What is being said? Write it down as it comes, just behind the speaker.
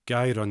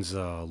guy runs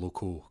a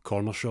local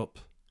corner shop.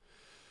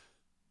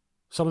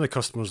 Some of the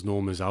customers know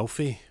him as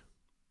Alfie.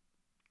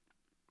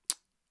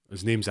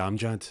 His name's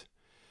Amjad.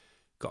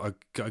 Got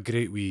a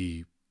great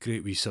wee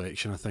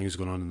selection of things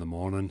going on in the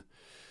morning.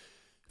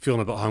 Feeling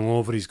a bit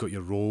hungover, he's got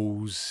your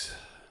rolls.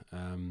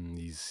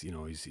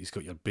 He's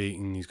got your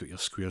bacon. He's got your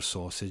square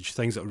sausage.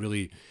 Things that are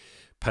really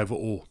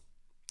pivotal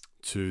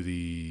to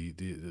the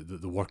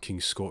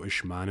working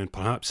Scottish man and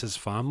perhaps his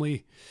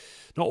family.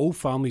 Not all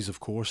families, of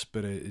course,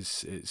 but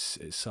it's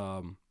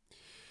a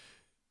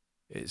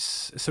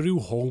real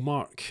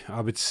hallmark,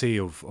 I would say,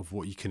 of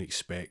what you can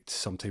expect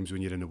sometimes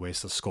when you're in the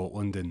west of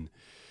Scotland. And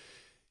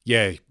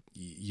yeah,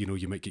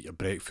 you might get your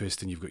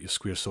breakfast and you've got your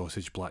square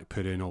sausage, black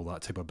pudding, all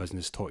that type of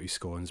business, totty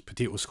scones,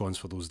 potato scones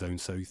for those down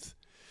south.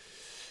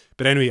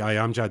 But anyway,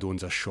 Amjad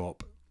owns a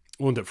shop.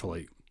 Owned it for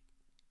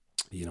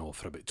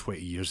for about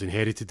 20 years.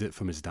 Inherited it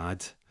from his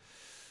dad.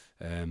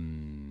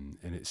 And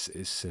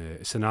it's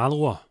in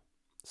Alloa.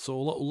 So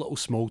a little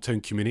small town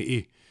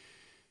community.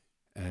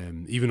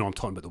 Even though I'm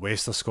talking about the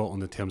west of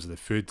Scotland in terms of the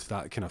food,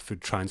 that kind of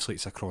food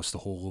translates across the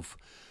whole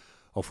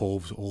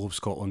of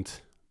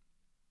Scotland.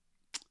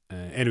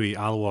 Anyway,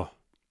 Alloa.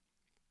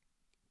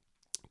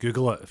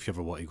 Google it if you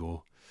ever want to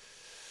go.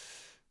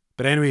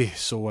 But anyway,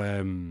 so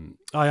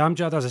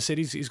Amjad, as I said,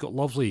 he's got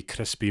lovely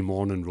crispy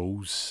morning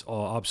rolls.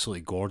 Oh,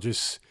 absolutely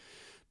gorgeous.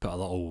 Put a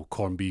little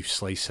corned beef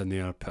slice in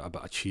there, put a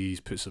bit of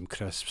cheese, put some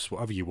crisps,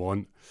 whatever you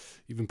want.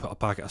 Even put a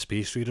packet of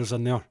Space Raiders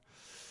in there.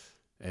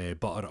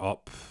 Butter it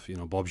up,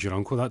 Bob's your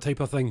uncle, that type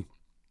of thing.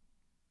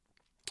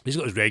 He's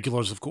got his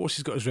regulars, of course.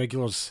 He's got his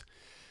regulars.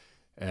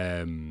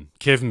 Kevin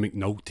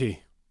McNulty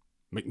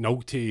and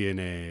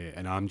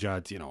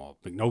Amjad.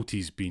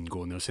 McNulty's been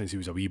going there since he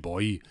was a wee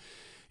boy.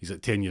 He's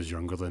like 10 years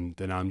younger than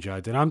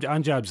Amjad. And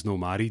Amjad's no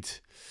married.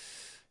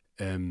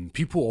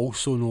 People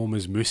also know him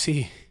as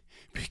Moosey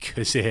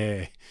because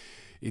he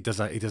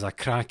does a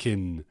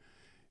cracking.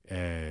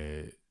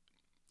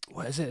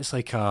 What is it? It's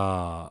like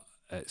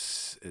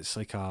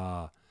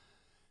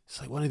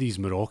one of these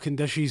Moroccan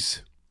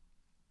dishes.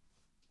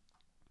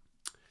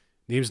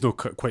 Name's not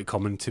quite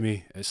coming to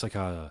me. It's like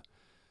I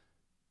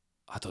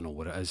don't know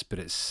what it is, but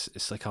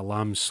it's like a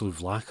lamb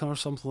souvlaki or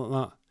something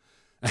like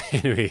that.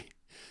 Anyway,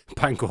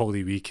 bank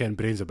holiday weekend,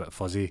 brain's a bit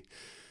fuzzy.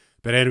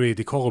 But anyway,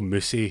 they call him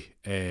Moosey,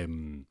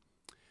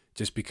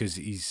 just because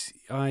he's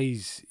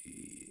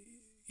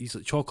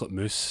like chocolate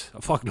mousse. I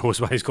fuck knows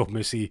why he's called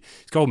Moosey.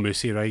 He's called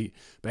Moosey, right?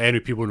 But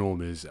anyway, people know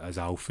him as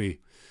Alfie.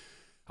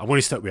 I want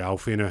to stick with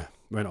Alfie now.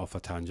 Went off a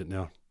tangent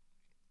there.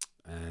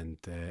 And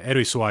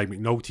anyway, so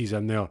McNulty's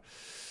in there.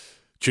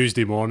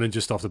 Tuesday morning,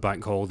 just off the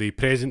bank holiday.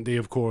 Present day,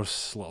 of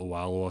course, Little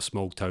Wallowa, a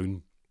small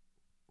town.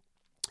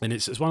 And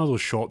it's one of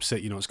those shops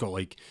that, it's got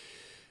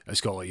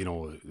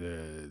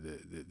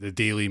the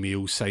Daily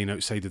Mail sign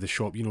outside of the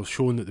shop,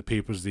 showing that the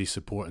papers they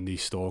support and they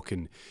stock,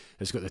 and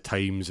it's got the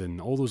Times and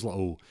all those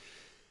little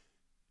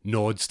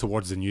nods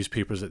towards the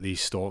newspapers that they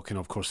stock, and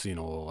of course,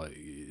 like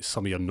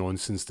some of your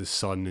nonsense, The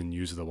Sun and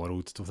News of the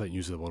World. Don't think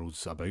News of the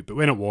World's about, but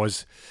when it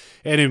was,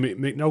 anyway,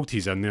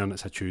 McNulty's in there, and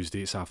it's a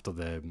Tuesday. It's after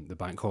the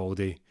bank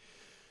holiday.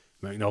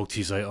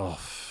 McNulty's like, "Oh,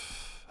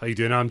 how you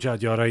doing,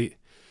 Amjad? You all right?"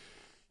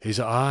 He's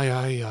like,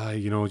 "Aye,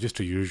 just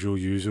the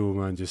usual,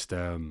 man. Just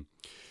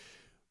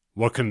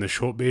working in the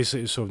shop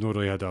basically, so I've not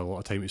really had a lot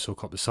of time to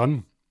soak up the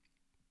sun."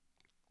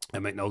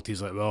 And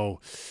McNulty's like,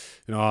 "Well,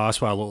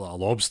 that's why I look like a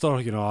lobster.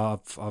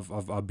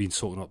 I've been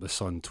soaking up the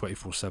sun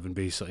 24/7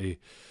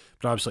 basically,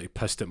 but I'm absolutely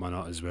pissed at my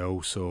nut as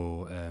well.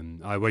 So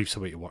my wife's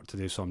away to work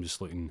today, so I'm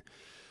just looking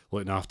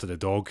after the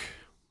dog,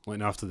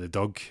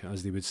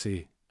 as they would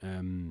say.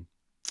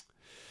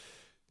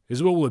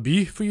 Is what will it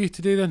be for you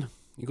today then?"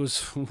 He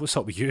goes, "What's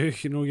up with you?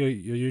 Your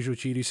usual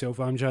cheery self,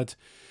 Amjad."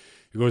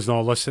 He goes,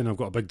 "No, listen, I've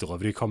got a big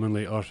delivery coming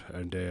later,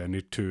 and I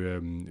need to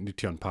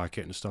unpack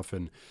it and stuff.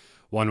 And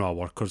one of our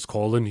workers,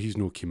 Colin, he's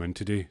no came in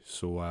today.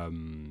 So,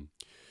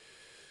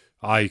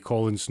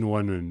 Colin's no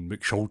in, and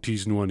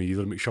McShulty's no in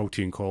either.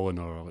 McShulty and Colin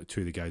are like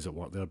two of the guys that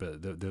work there,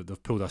 but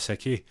they've pulled a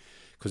sickie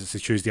because it's the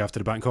Tuesday after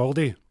the bank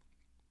holiday."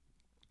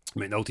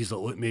 McNulty's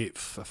like, "Look, mate,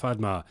 if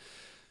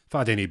I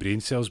had any brain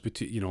cells,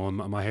 but in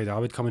my head, I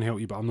would come and help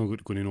you, but I'm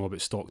not going to know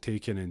about stock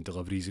taking and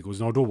deliveries." He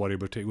goes, "No, don't worry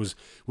about it." He goes,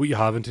 "What you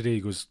having today?"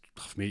 He goes,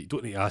 "Mate, you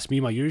don't need to ask me,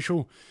 my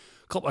usual.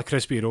 Couple of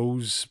crispy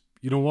rolls.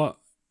 You know what?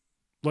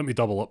 Let me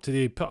double up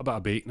today. Put a bit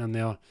of bacon in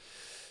there.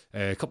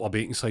 A couple of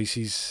bacon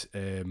slices."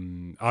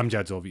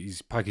 Amjad's obviously,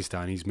 he's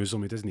Pakistani, he's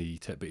Muslim, he doesn't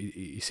eat it, but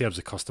he serves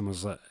the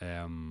customers it.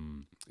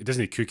 He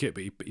doesn't cook it,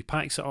 but he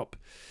packs it up.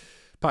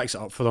 Packs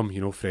it up for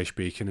them, fresh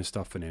bacon and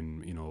stuff, and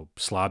then,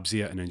 slabs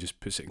it and then just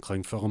puts it in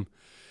cling film.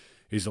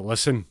 He's like,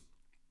 "Listen,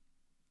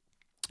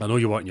 I know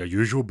you want your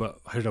usual, but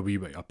I had a wee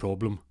bit of a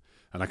problem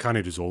and I can't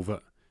resolve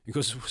it." He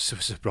goes,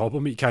 "What's the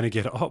problem? You can't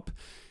get it up?"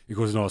 He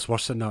goes, "No, it's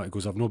worse than that." He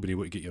goes, "I've not been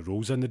able to get your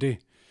rolls in the day."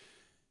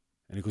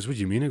 And he goes, "What do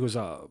you mean?" He goes,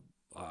 I'm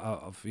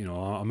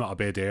out of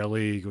bed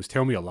early." He goes,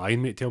 "Tell me you're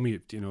lying, mate. Tell me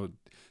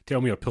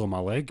you're pulling my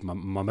leg,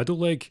 my middle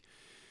leg."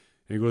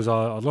 And he goes,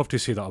 "I'd love to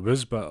say that I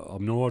was, but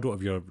I'm no, I don't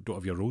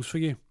have your rolls for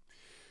you."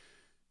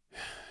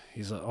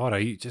 He's like, all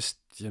right, just,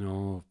 you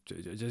know,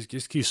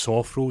 just give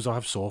soft rolls. I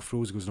have soft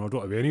rolls. He goes, no, I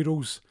don't have any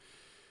rolls.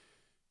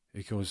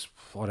 He goes,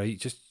 all right,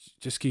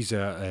 just give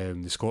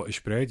the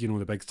Scottish bread, you know,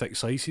 the big thick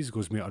slices. He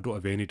goes, mate, I don't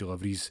have any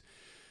deliveries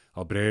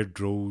or bread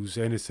rolls,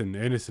 anything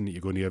that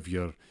you're going to have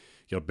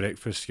your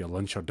breakfast, your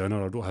lunch or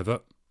dinner. I don't have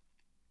it.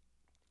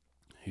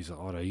 He's like,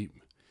 all right.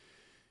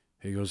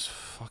 He goes,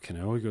 fucking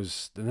hell. He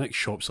goes, the next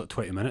shop's like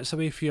 20 minutes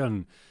away from you,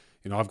 and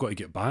you know I've got to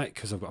get back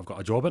because I've got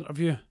a job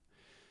interview.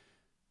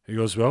 He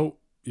goes, well,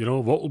 you know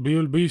what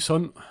will be,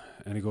 son.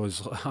 And he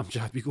goes, I'm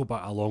just we go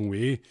back a long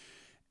way.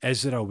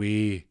 Is there a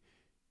way?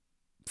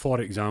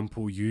 For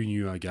example, you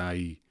knew a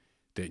guy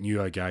that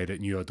knew a guy that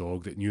knew a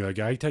dog that knew a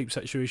guy type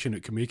situation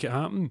that could make it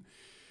happen.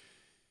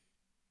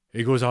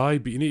 He goes, aye,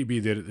 but you need to be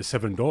there at the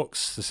Seven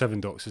Docks. The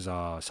Seven Docks is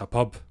a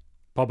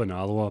pub in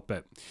Alloa,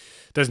 but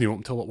it doesn't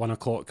open till at 1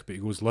 o'clock. But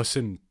he goes,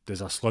 listen,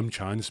 there's a slim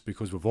chance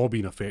because we've all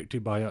been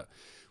affected by it.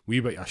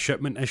 We got a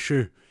shipment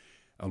issue,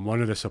 and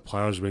one of the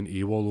suppliers went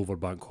AWOL over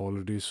bank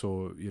holiday.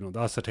 So you know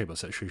that's the type of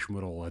situation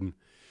we're all in.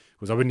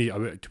 Because to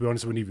be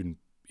honest, I wouldn't even,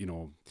 you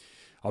know,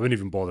 I wouldn't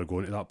even bother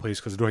going to that place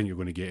because I don't think you're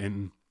going to get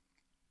in.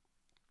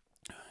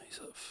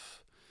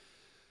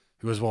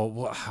 He goes, well,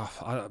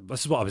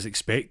 this is what I was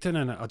expecting,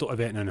 and I don't have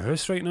anything in the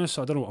house right now,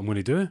 so I don't know what I'm going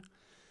to do.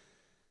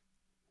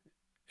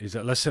 He's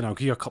like, listen, I'll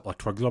give you a couple of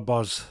Twiggler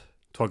bars,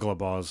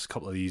 a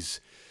couple of these.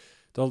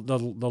 They're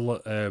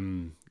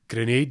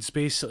grenades,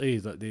 basically.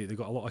 That they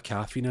got a lot of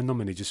caffeine in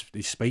them, and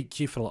they spike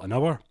you for like an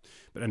hour,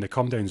 but then the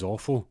come down's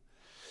awful.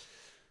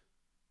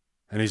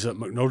 And he's like,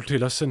 McNulty,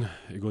 listen.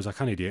 He goes, I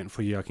can't do anything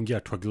for you. I can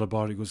get a Twiggler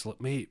bar. He goes, look,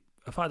 mate,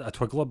 if I had a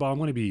Twiggler bar, I'm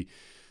going to be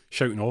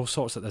shouting all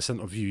sorts at this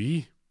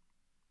interviewee.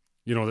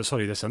 You know,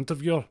 this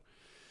interviewer.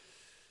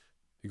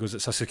 He goes,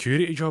 it's a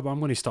security job. I'm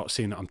going to start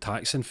saying that I'm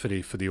taxing for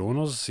the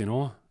owners, you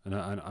know, and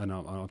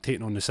I'm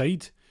taking on the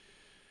side.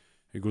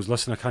 He goes,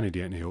 listen, I can't do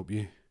anything to help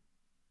you. He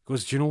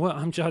goes, do you know what,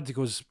 Amjad? He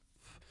goes, do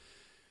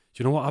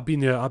you know what? I've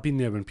been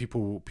there when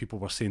people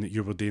were saying that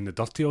you were doing the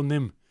dirty on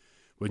them,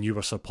 when you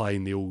were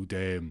supplying the old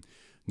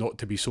not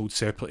to be sold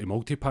separately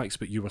multi-packs,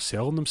 but you were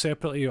selling them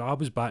separately. I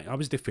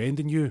was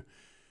defending you.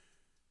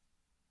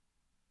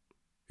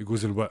 He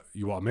goes, and what,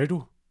 you want a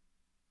medal?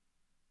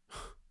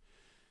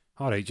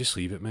 Alright, just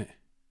leave it, mate.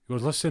 He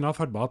goes, listen, I've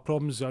had my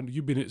problems, and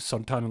you've been at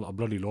suntanning like a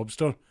bloody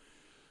lobster.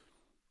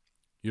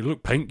 You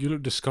look pink, you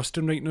look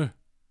disgusting right now.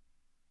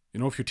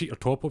 You know, if you take your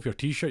top off your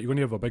t-shirt, you're going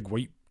to have a big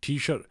white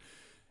t-shirt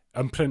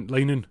imprint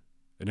lining,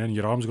 and then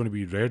your arm's going to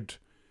be red.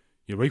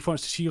 Your wife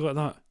wants to see you like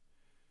that.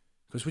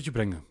 He goes, what'd you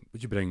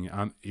bring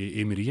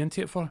Amy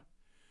into it for?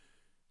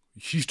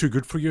 She's too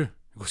good for you.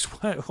 He goes,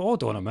 what?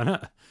 Hold on a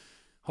minute.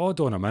 I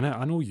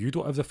know you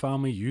don't have the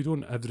family, you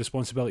don't have the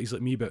responsibilities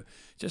like me, but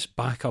just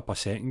back up a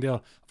second there.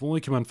 I've only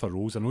come in for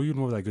Rose. I know you've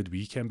had a good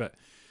weekend, but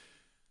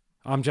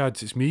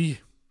Amjad, it's me.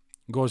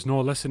 He goes,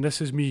 no, listen,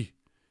 this is me.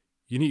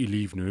 You need to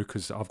leave now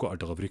because I've got a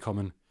delivery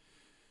coming.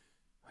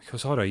 He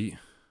goes, all right.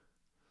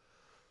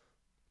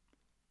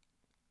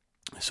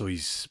 So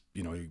he's,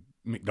 you know, Kevin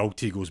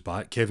McNulty goes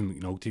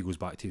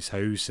back to his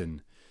house,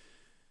 and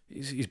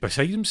he's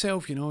beside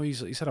himself, you know.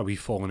 He's had a wee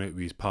falling out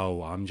with his pal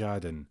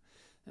Amjad, and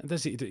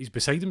he's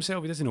beside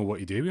himself. He doesn't know what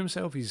to do with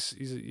himself. He's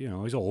you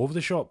know, he's all over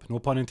the shop, no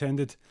pun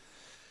intended.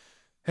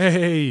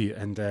 Hey,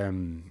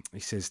 and he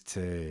says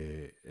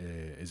to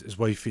his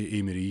wife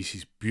Amy Marie,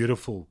 she's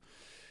beautiful.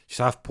 She's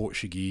half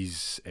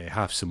Portuguese,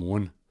 half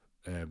Samoan.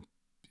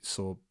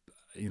 So,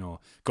 you know,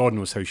 God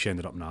knows how she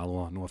ended up in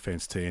Alloa. No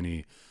offence to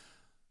any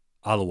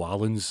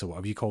Alloalans or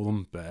whatever you call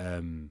them,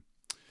 but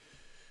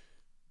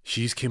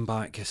she's came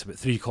back. It's about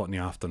 3 o'clock in the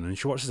afternoon.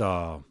 She works as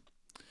a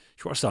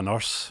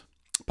nurse,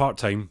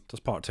 does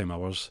part time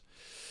hours.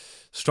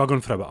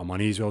 Struggling for a bit of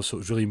money as well, so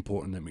it was really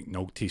important that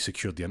McNulty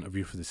secured the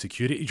interview for the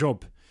security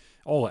job.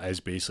 All it is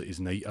basically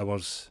is night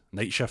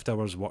shift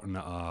hours, working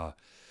at a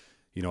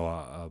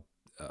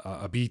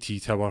BT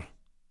tower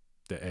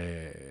that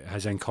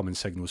has incoming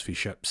signals for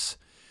ships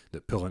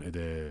that pull into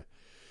the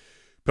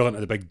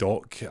big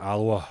dock at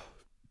Alloa.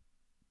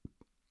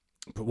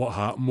 But what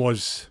happened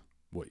was,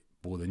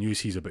 the news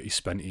he's about his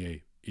spin to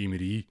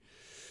Emery,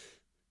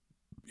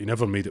 he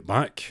never made it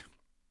back.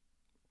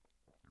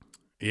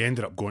 He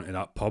ended up going to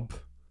that pub,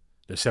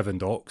 the Seven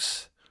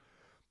Docks,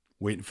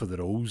 waiting for the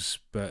rolls,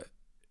 but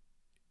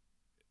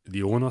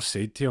the owner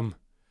said to him,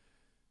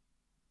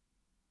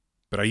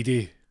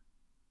 Brian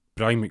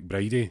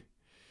McBridie,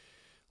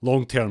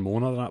 long-term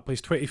owner of that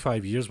place,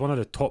 25 years, one of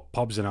the top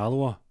pubs in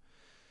Alloa.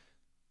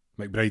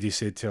 McBridie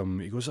said to him,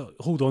 he goes,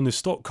 hold on, there's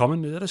stock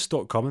coming. There is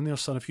stock coming there,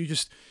 son. If you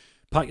just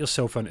pack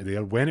yourself into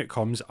there, when it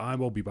comes, I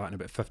will be back in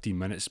about 15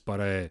 minutes,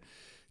 but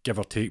give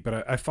or take.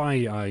 But if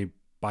I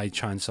by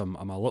chance I'm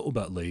a little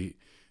bit late,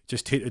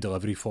 just take the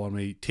delivery for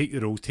me, take the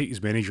rolls, take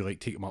as many as you like,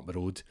 take them up the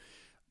road,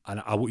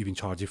 and I won't even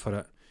charge you for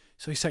it.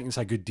 So he's thinking it's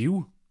a good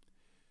deal.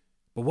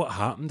 But what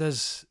happened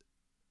is,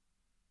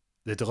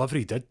 the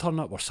delivery did turn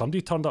up, or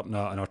somebody turned up in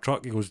a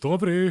truck. He goes,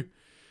 delivery,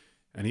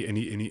 and he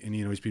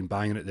you know, he's been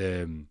banging at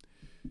the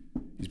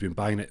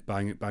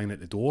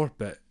door.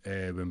 But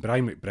when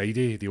Brian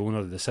McBridie, the owner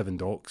of the Seven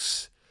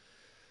Docks,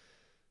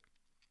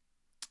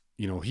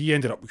 he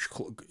ended up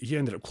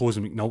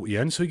closing McNulty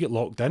in, so he got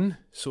locked in.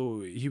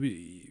 So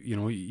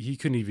he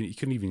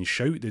couldn't even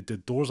shout. The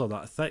doors are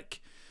that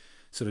thick.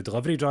 So the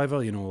delivery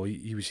driver,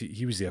 he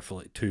was there for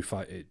like 2,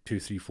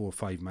 3, 4,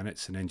 5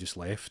 minutes, and then just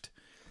left.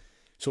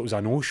 So it was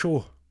a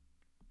no-show.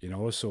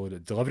 So the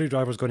delivery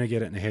driver's going to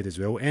get it in the head as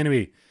well.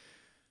 Anyway,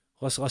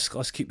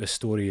 let's keep this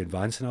story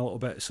advancing a little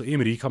bit. So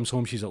Amy comes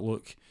home. She's like,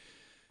 look,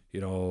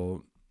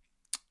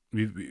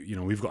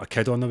 we've got a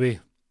kid on the way.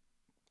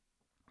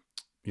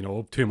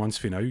 2 months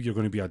from now, you're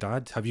going to be a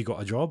dad. Have you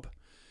got a job?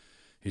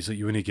 He's like,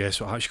 you want to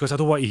guess what happened? She goes, I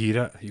don't want to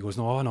hear it. He goes,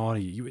 no.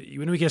 You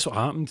want to guess what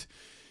happened?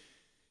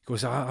 He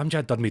goes,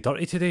 Amjad done me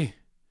dirty today.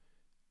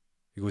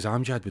 He goes,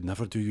 Amjad would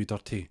never do you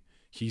dirty.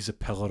 He's a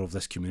pillar of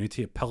this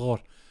community, a pillar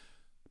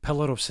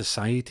of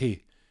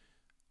society,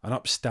 an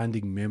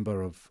upstanding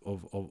member of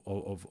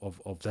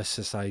this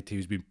society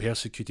who's been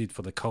persecuted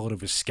for the colour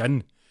of his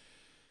skin.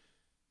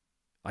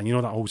 And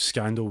that whole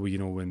scandal where,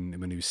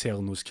 when he was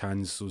selling those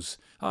cans, that's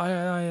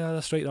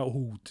right, that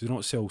whole do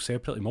not sell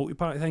separately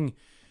multi-pack thing.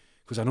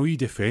 Because I know you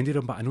defended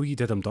him, but I know you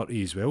did him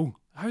dirty as well.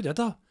 How did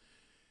I?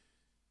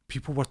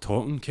 People were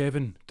talking,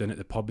 Kevin, down at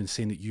the pub and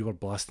saying that you were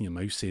blasting your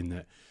mouth saying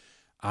that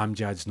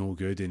Amjad's no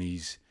good and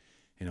he's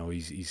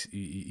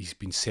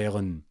been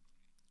selling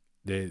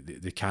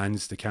the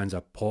cans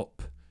of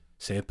pop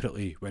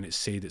separately when it's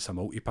said it's a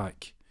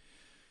multi-pack.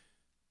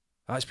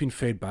 That's been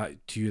fed back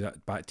to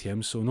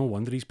him, so no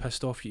wonder he's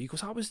pissed off. He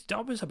goes,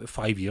 that was about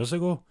 5 years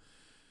ago.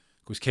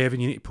 He goes, Kevin,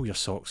 you need to pull your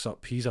socks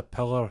up. He's a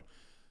pillar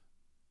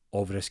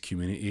of this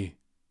community.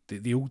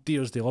 The old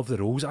dears, they love the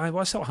rolls.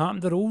 What's what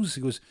happened to the rolls?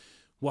 He goes,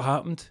 what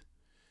happened?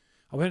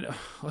 I went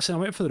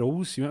for the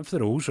rolls. You went for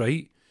the rolls,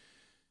 right?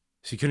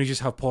 So you couldn't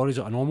just have porridge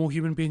like a normal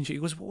human being? He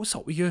goes, what's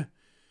up with you?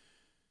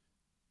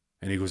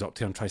 And he goes up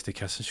to her and tries to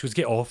kiss her. She goes,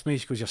 get off me.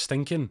 She goes, you're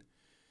stinking.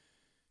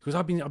 He goes,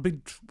 I've been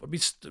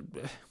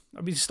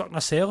stuck in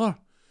a cellar.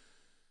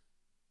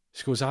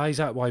 She goes, is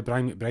that why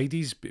Brian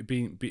McBride's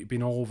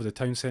been all over the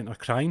town centre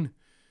crying?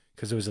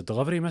 Because there was a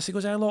delivery miss. He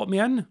goes, lock me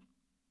in.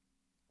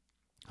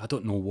 I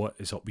don't know what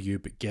is up with you,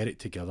 but get it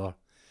together.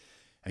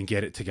 And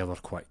get it together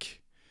quick.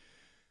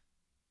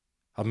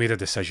 I've made a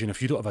decision.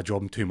 If you don't have a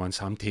job in 2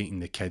 months, I'm taking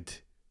the kid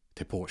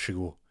to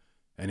Portugal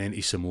and then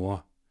to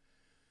Samoa.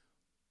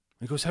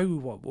 He goes,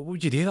 what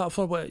would you do that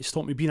for? What,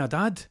 stop me being a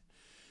dad?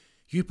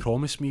 You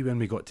promised me when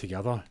we got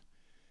together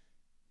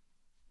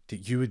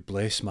that you would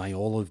bless my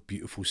olive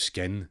beautiful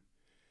skin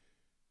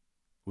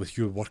with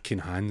your working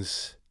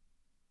hands.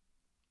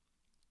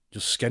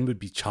 Your skin would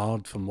be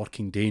charred from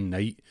working day and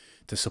night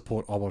to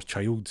support our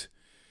child,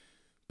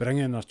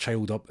 bringing our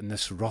child up in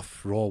this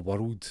rough, raw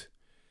world.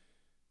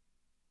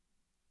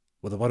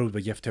 With a world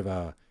where you have to have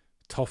a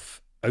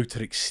tough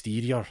outer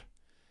exterior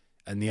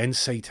and the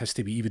inside has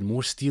to be even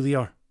more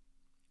steelier.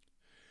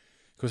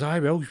 Because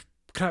well,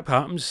 crap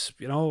happens,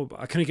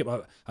 I couldn't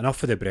get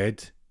enough of the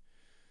bread.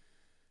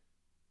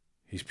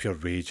 He's pure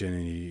raging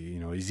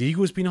and his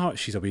ego's been hurt.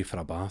 She's away for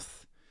a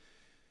bath.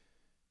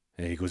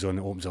 And he goes on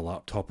and opens a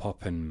laptop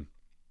up and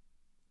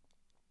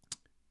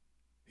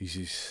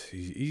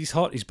he's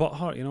hurt, his butt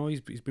hurt,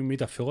 he's been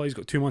made a fool of. He's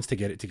got 2 months to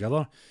get it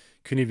together.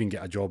 Couldn't even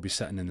get a job. He's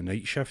sitting in the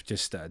night shift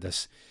just at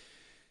this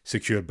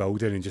secure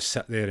building and just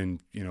sit there and,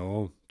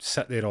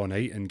 sit there all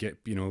night and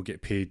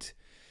get paid,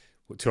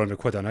 what, 200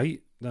 quid a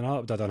night. Then that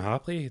would have done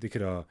happily. They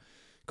could have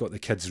got the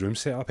kids' room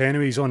set up.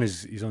 Anyway, he's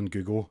on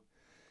Google.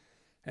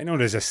 I know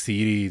there's this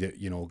theory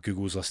that,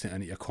 Google's listening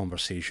into your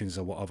conversations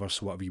or whatever,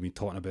 so whatever you've been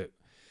talking about,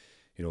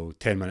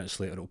 10 minutes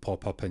later it'll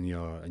pop up in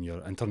your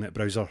internet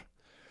browser.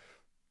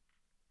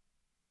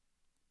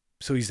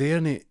 So he's there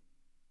and he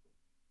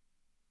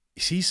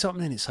sees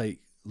something and it's like,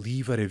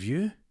 leave a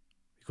review.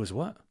 He goes,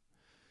 what?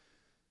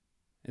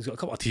 He's got a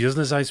couple of tears in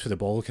his eyes for the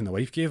bollocking the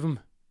wife gave him.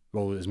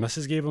 Well, his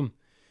missus gave him.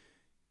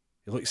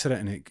 He looks at it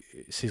and it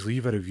says,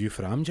 leave a review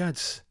for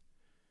Amjad's.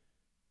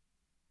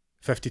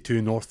 52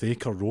 North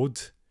Acre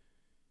Road,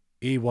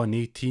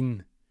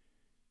 A118,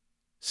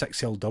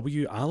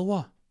 6LW,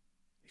 Alloa.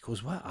 He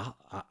goes, what?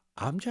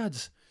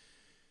 Amjad's?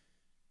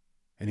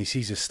 And he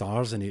sees the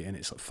stars and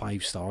it's like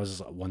 5 stars.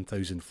 It's like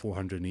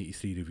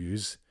 1,483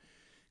 reviews.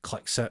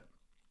 Clicks it,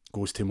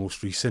 goes to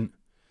most recent.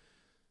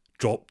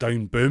 Drop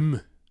down,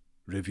 boom.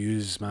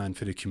 Reviews, man,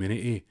 for the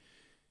community.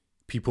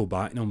 People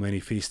backing him when he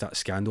faced that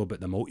scandal about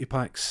the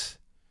multi-packs.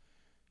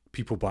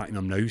 People backing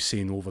him now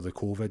saying over the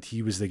COVID,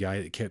 he was the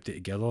guy that kept it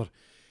together.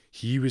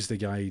 He was the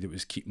guy that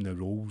was keeping the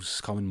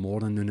rolls coming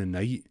morning, noon and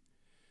night.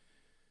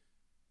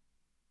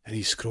 And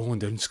he's scrolling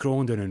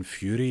down in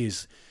fury.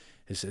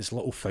 His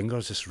little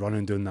fingers just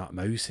running down that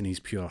mouse and he's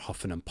pure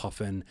huffing and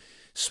puffing.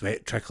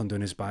 Sweat trickling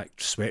down his back,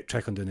 sweat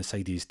trickling down the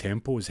side of his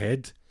temple, his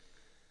head.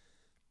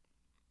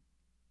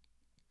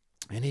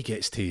 And he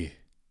gets to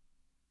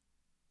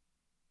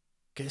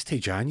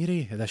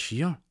January of this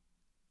year.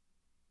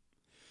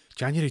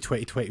 January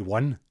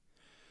 2021.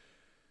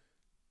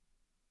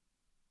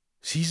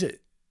 Sees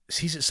it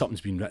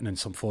something's been written in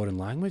some foreign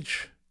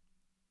language.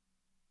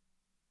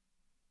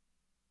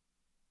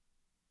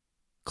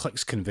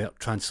 Clicks convert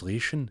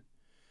translation.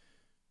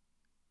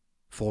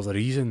 For the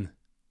reason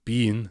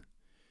being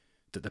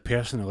that the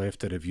person who left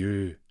the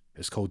review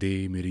is called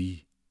A.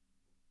 Marie.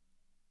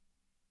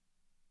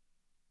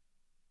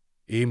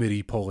 A.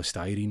 Marie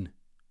Polystyrene.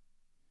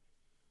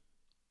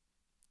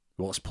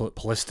 Well, it's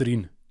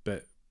polystyrene,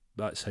 but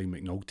that's how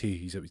McNulty,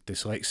 he's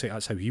dyslexic,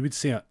 that's how he would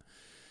say it.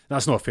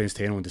 That's no offence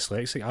to anyone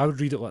dyslexic. I would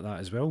read it like that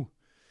as well.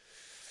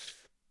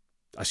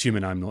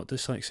 Assuming I'm not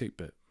dyslexic,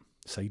 but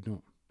side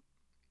note.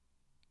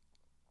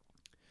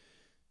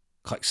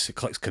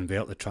 Clicks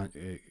convert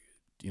the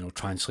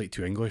translate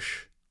to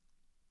English.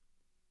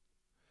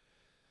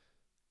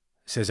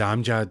 It says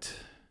Amjad,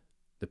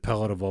 the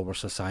pillar of our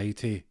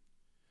society,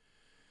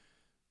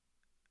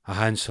 a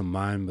handsome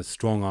man with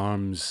strong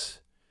arms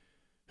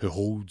who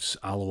holds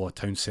Alloa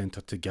Town Centre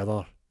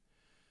together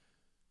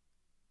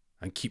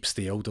and keeps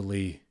the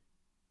elderly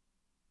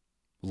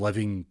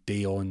living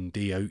day on,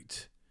 day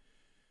out,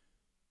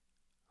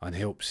 and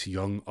helps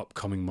young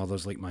upcoming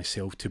mothers like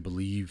myself to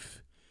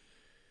believe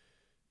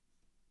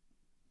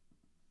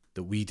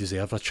that we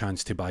deserve a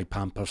chance to buy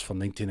Pampers for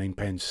 99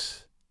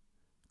 pence.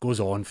 Goes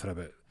on for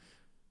about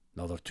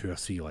another 2 or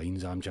 3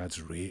 lines.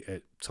 McNulty's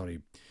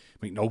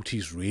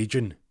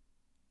raging.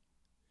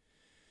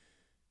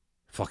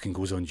 Fucking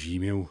goes on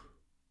Gmail.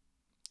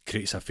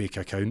 Creates a fake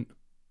account.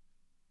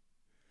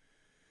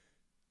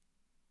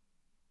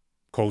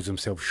 Calls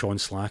himself Sean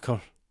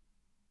Slacker.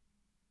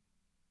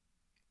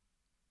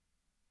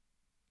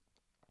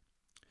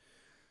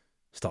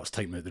 Starts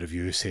typing out the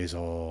review, says,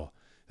 oh,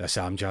 this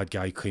Amjad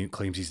guy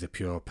claims he's the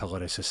pure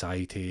pillar of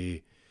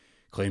society,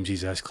 claims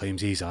he's this,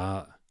 claims he's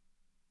that.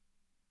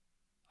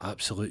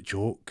 Absolute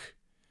joke.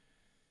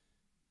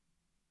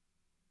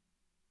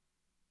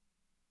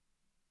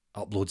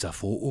 Uploads a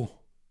photo.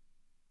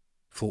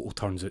 Photo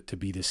turns out to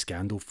be the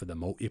scandal for the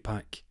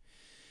multi-pack.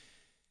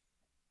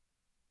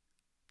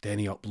 Then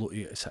he uploads,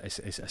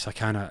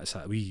 it's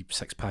a wee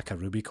 6-pack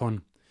of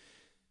Rubicon.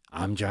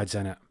 Amjad's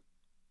in it.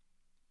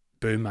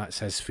 Boom, that's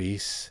his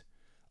face.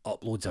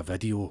 Uploads a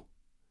video.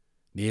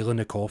 Nailing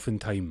the coffin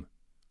time.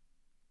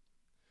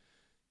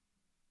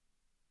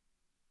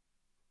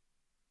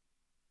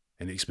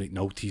 And it's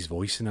McNulty's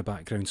voice in the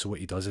background. So what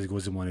he does is he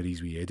goes in one of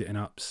these wee editing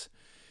apps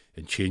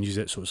and changes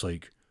it so it's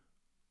like,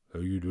 how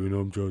you doing,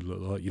 Amjad,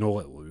 like that. You know,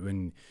 like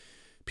when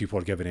people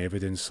are giving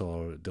evidence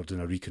or they're doing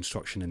a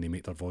reconstruction and they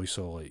make their voice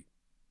all like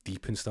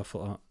deep and stuff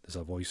like that.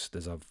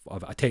 There's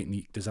a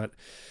technique. There's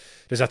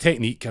a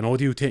technique, an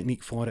audio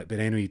technique for it. But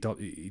anyway,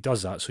 he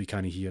does that so you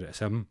can't hear it. It's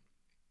him,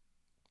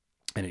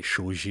 and it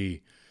shows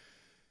you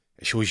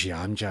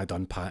Amjad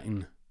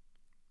unpacking,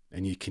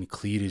 and you can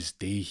clear as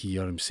day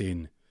hear him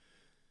saying,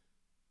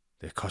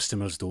 the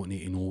customers don't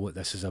need to know what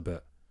this is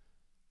about.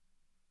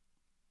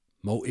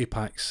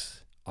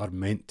 Multi-packs are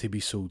meant to be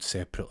sold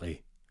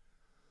separately.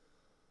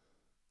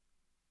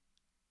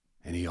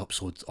 And he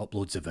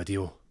uploads the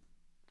video.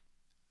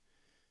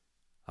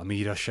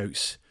 Amira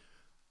shouts,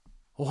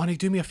 oh honey,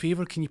 do me a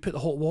favour, can you put the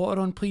hot water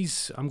on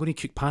please? I'm going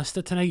to cook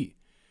pasta tonight.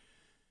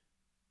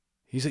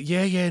 He's like,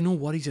 yeah, no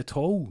worries at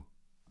all.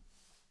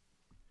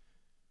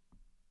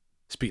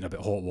 Speaking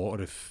about hot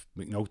water, if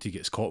McNulty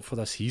gets caught for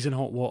this, he's in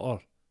hot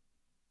water.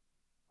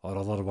 Or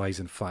otherwise,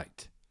 in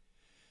fact,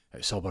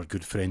 it's our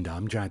good friend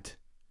Amjad.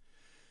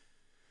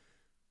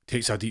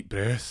 Takes a deep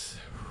breath.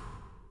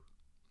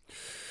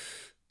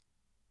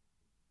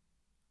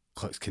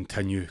 Clicks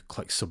continue,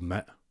 clicks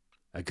submit.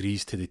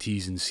 Agrees to the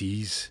T's and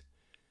C's.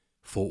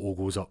 Photo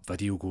goes up,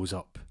 video goes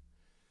up.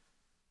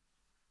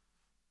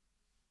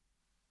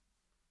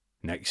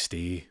 Next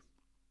day,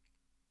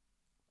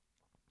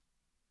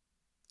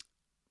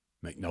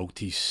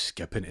 McNulty's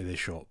skipping to the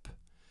shop.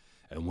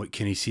 And what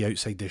can he see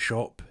outside the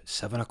shop?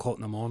 7 o'clock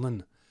in the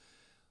morning.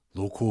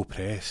 Local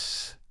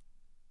press.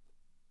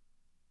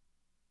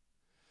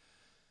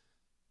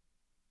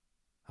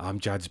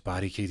 Amjad's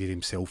barricaded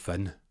himself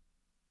in.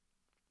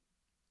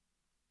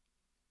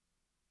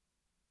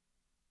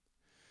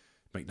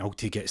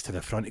 McNulty gets to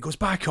the front. He goes,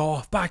 back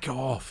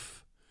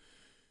off.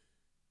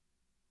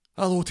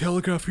 Hello,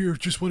 Telegraph here.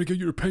 Just want to get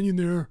your opinion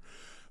there.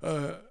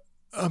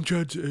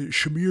 Amjad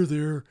Shamir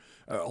there,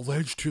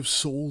 alleged to have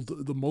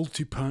sold the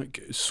multi-pack,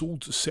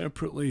 sold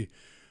separately.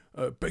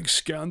 Big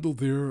scandal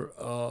there.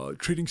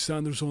 Trading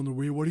standards on the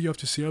way. What do you have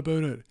to say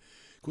about it?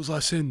 He goes,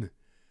 listen,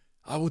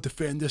 I will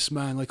defend this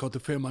man like I'll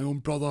defend my own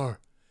brother.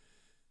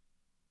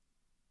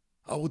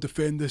 I will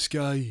defend this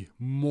guy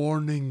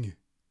morning,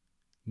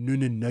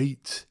 noon and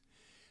night.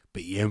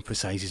 But he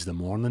emphasises the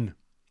morning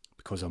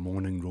because a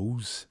morning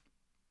rose.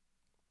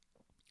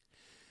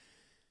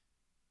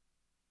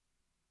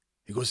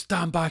 He goes,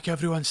 stand back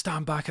everyone,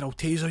 stand back or I'll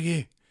taser you.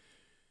 He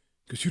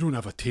goes, you don't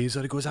have a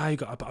taser. He goes, I've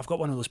got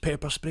one of those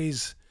pepper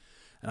sprays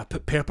and I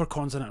put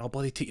peppercorns in it and I'll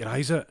bloody take your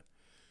eyes out.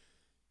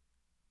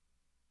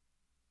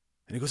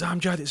 And he goes,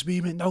 Amjad, it's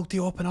me, McNulty,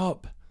 open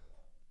up.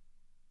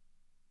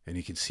 And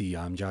you can see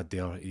Amjad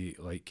there,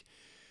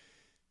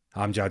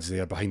 Amjad's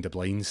there behind the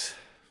blinds.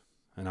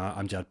 And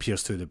Amjad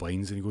peers through the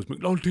blinds and he goes,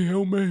 McNulty,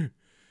 help me.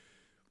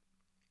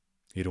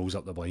 He rolls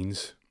up the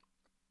blinds.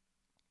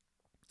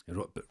 He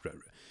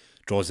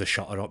draws the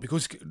shutter up. He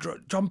goes,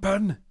 jump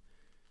in.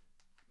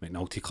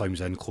 McNulty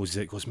climbs in, closes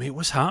it, goes, mate,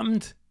 what's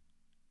happened?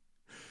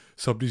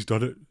 Somebody's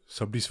done it.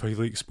 Somebody's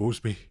finally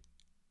exposed me.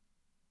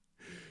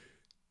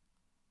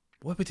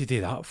 What would he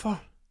do that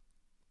for?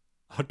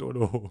 I don't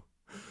know.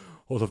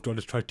 All I've done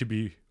is try to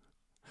be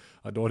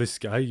an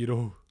honest guy, you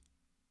know.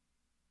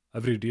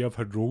 Every day I've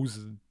had rolls,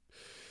 and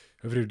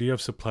every day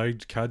I've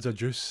supplied cans of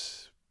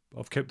juice.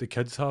 I've kept the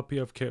kids happy.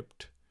 I've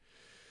kept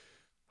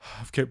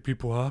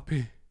people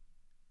happy.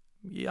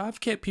 Yeah, I've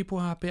kept people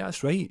happy,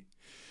 that's right.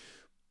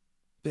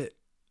 But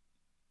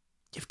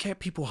you've kept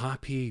people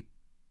happy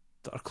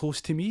that are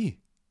close to me.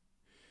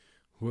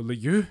 Well,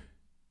 like you?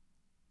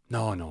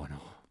 No.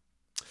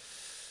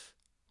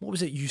 What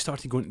was it you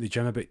started going to the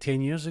gym about 10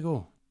 years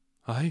ago?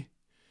 Aye?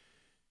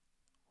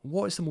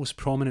 What is the most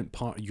prominent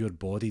part of your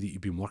body that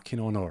you've been working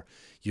on or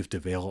you've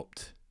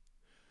developed?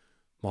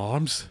 My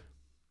arms.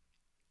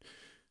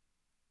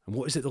 And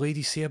what is it the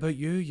ladies say about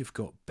you? You've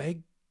got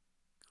big,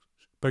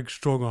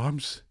 strong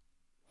arms.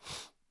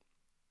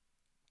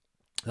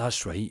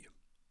 That's right.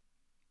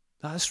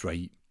 That's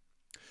right.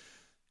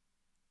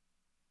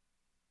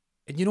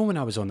 And you know, when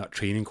I was on that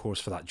training course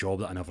for that job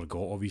that I never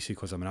got, obviously,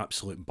 because I'm an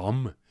absolute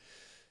bum,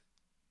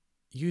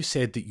 you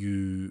said that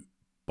you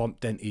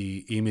bumped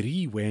into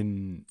Amy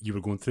when you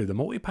were going through the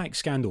multi-pack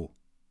scandal.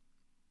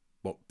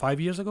 What, 5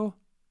 years ago?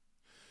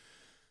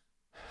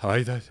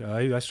 Aye,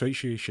 that's right.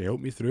 She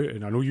helped me through it,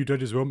 and I know you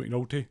did as well,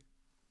 McNulty.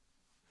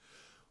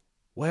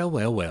 Well.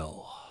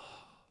 Well,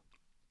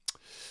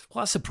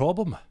 that's the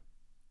problem.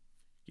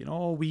 You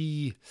know,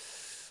 we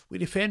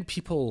defend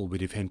people. We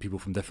defend people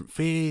from different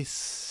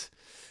faiths,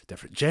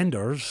 different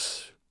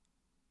genders.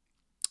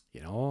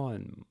 You know,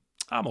 and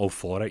I'm all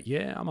for it.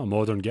 Yeah, I'm a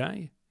modern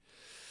guy.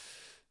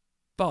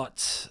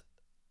 But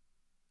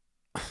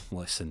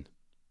listen,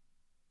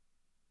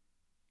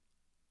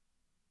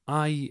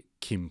 I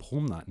came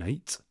home that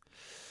night.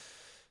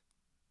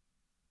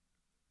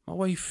 My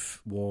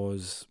wife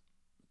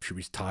she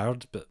was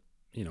tired, but,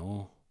 you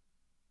know,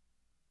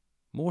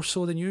 more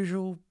so than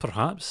usual,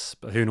 perhaps,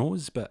 but who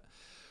knows. But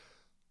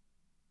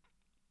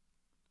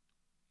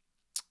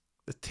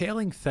the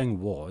telling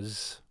thing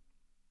was,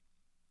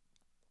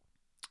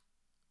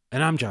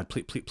 and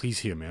Amjad, please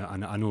hear me.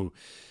 I know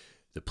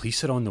the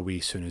police are on the way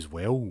soon as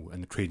well,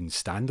 and the trading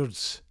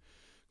standards.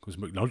 Goes,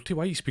 McNulty,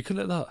 why are you speaking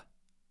like that?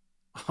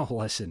 Oh,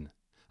 listen,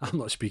 I'm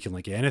not speaking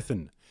like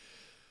anything.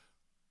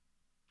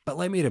 But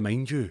let me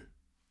remind you,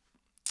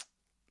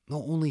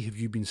 not only have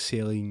you been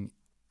selling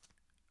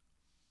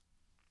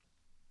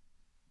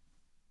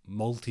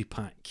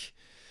multi-pack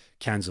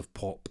cans of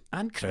pop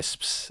and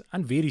crisps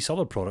and various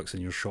other products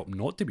in your shop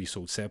not to be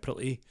sold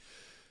separately,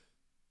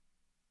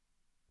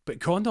 but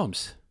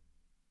condoms.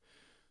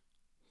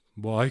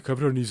 Why?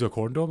 Everyone needs a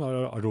condom.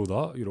 I know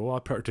that. You know, I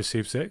practice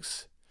safe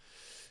sex.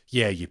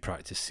 Yeah, you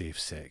practice safe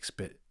sex,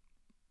 but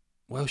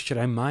whilst you're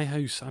in my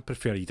house, I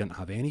prefer you didn't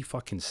have any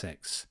fucking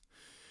sex.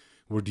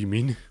 What do you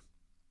mean?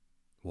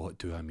 What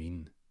do I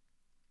mean?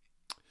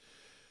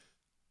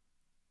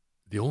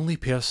 The only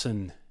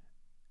person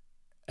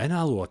in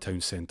Alloa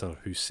Town Centre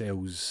who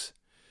sells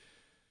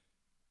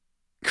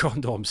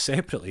condoms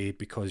separately,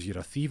 because you're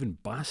a thieving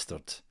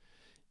bastard,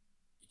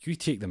 you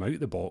take them out of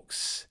the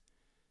box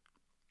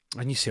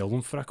and you sell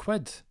them for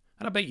 £1.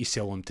 And I bet you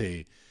sell them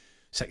to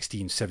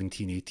 16,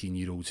 17,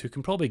 18-year-olds who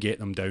can probably get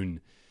them down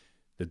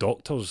the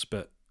doctors,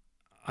 but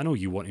I know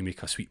you want to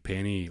make a sweet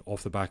penny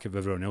off the back of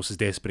everyone else's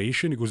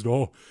desperation. He goes,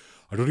 no,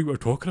 I don't think what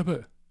we're talking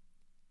about.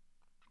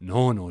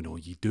 No,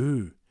 you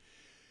do.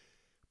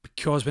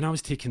 Because when I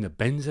was taking the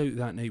bins out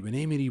that night, when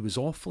Emery was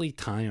awfully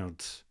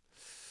tired,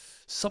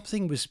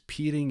 something was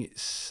peering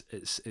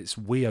its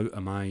way out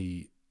of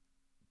my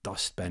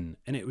dustbin,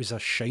 and it was a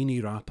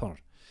shiny wrapper.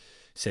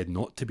 Said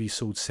not to be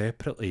sold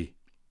separately.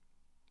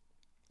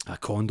 A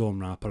condom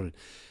wrapper.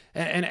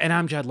 And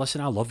Amjad,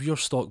 listen, I love your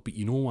stock, but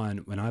you know,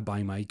 when I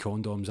buy my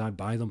condoms, I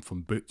buy them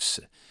from Boots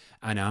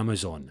and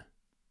Amazon.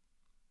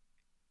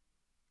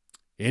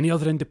 Any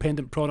other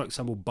independent products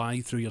I will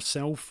buy through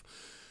yourself.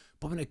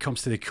 But when it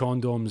comes to the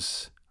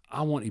condoms,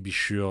 I want to be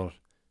sure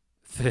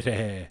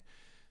that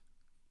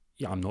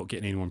I'm not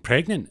getting anyone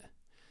pregnant.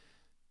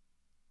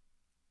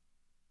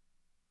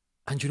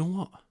 And do you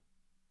know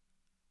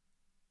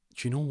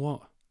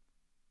what?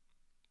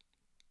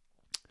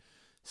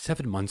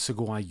 7 months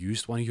ago, I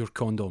used one of your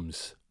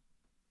condoms.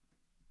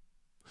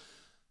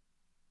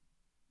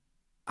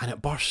 And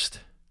it burst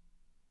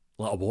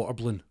like a water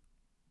balloon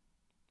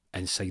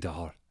inside of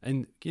her.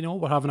 And, you know,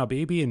 we're having a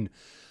baby and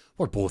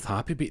we're both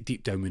happy, but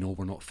deep down we know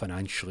we're not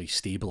financially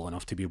stable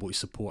enough to be able to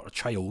support a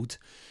child.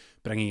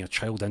 Bringing a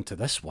child into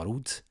this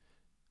world,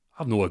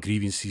 I've no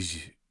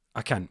grievances.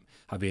 I can't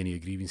have any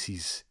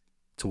grievances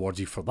towards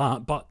you for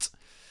that, but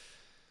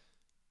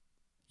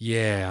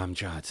yeah,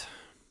 Amjad.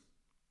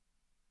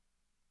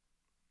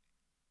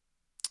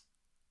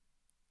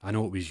 I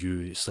know it was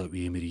you that slept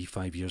with Amy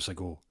 5 years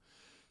ago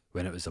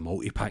when it was the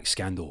multi-pack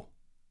scandal.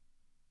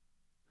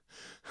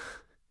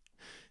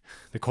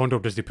 The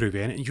condom doesn't prove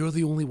anything. You're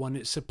the only one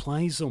that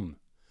supplies them.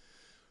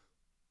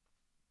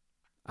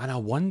 And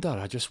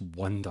I just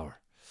wonder,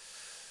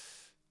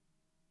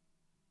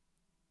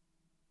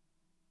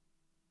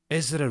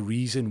 Is there a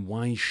reason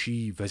why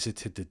she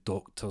visited the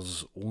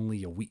doctors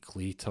only a week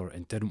later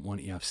and didn't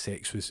want to have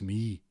sex with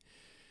me?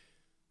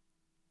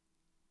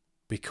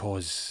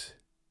 Because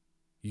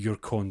your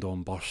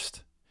condom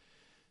burst.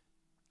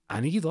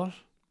 And either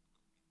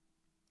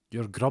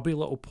your grubby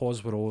little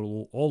paws were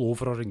all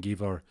over her and gave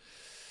her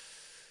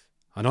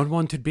an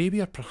unwanted baby,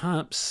 or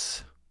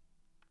perhaps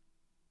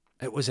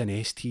it was an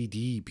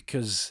STD,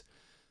 because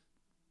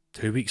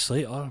 2 weeks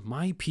later,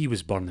 my pee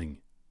was burning.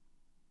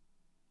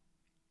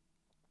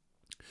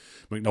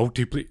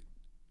 McNulty, please.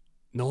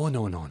 No.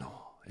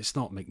 It's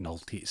not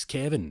McNulty, it's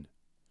Kevin.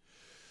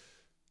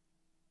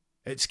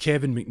 It's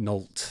Kevin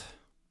McNult.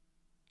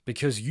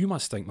 Because you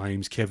must think my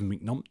name's Kevin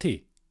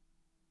McNumpty.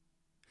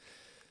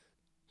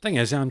 Thing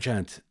is,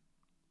 Amjad,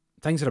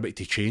 things are about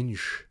to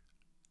change.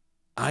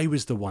 I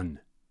was the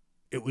one.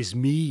 It was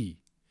me.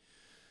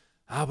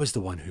 I was the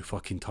one who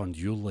fucking turned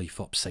your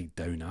life upside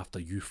down after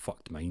you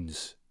fucked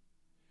mine's.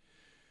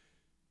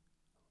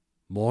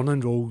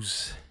 Morning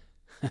rolls.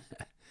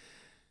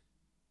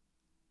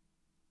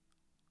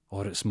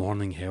 Or it's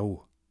morning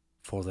hell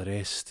for the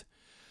rest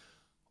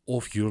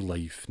of your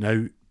life.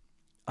 Now,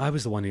 I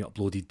was the one who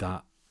uploaded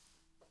that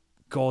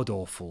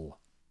god-awful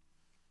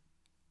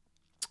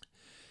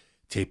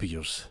tape of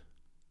yours.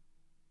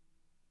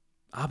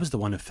 I was the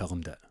one who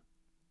filmed it.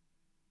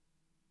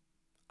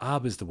 I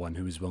was the one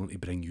who was willing to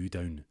bring you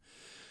down.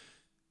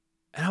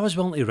 And I was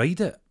willing to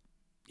ride it.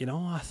 You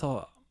know, I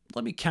thought,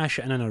 let me cash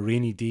it in on a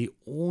rainy day,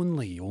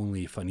 only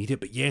if I need it.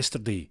 But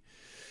yesterday,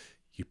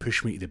 you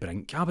pushed me to the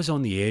brink. I was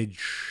on the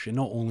edge, and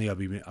not only have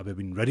I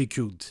been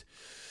ridiculed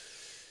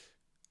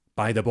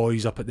by the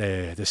boys up at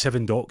the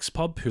Seven Docks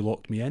pub who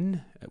locked me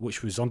in,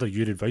 which was under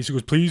your advice. He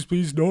goes,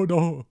 please,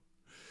 no.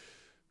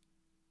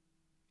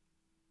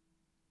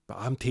 But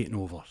I'm taking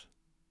over.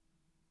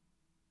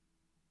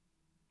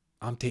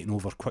 I'm taking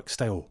over quick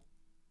style.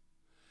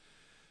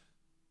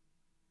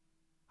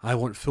 I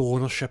want full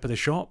ownership of the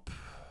shop.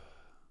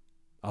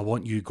 I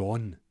want you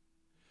gone.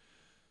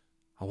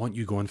 I want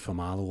you gone from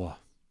Alloa.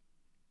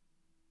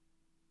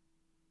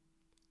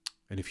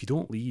 And if you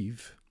don't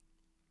leave,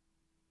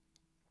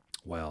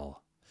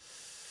 well,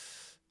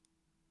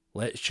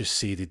 let's just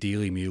say the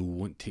Daily Mail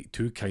won't take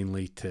too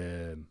kindly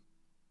to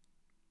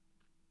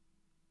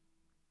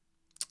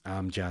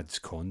Amjad's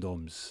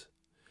condoms,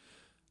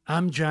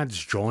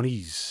 Amjad's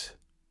Johnnies,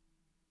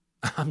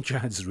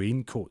 Amjad's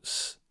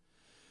raincoats.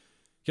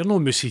 You're no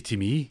Moosey to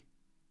me.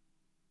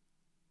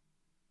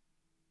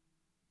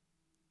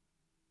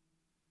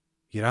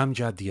 You're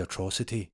Amjad the atrocity.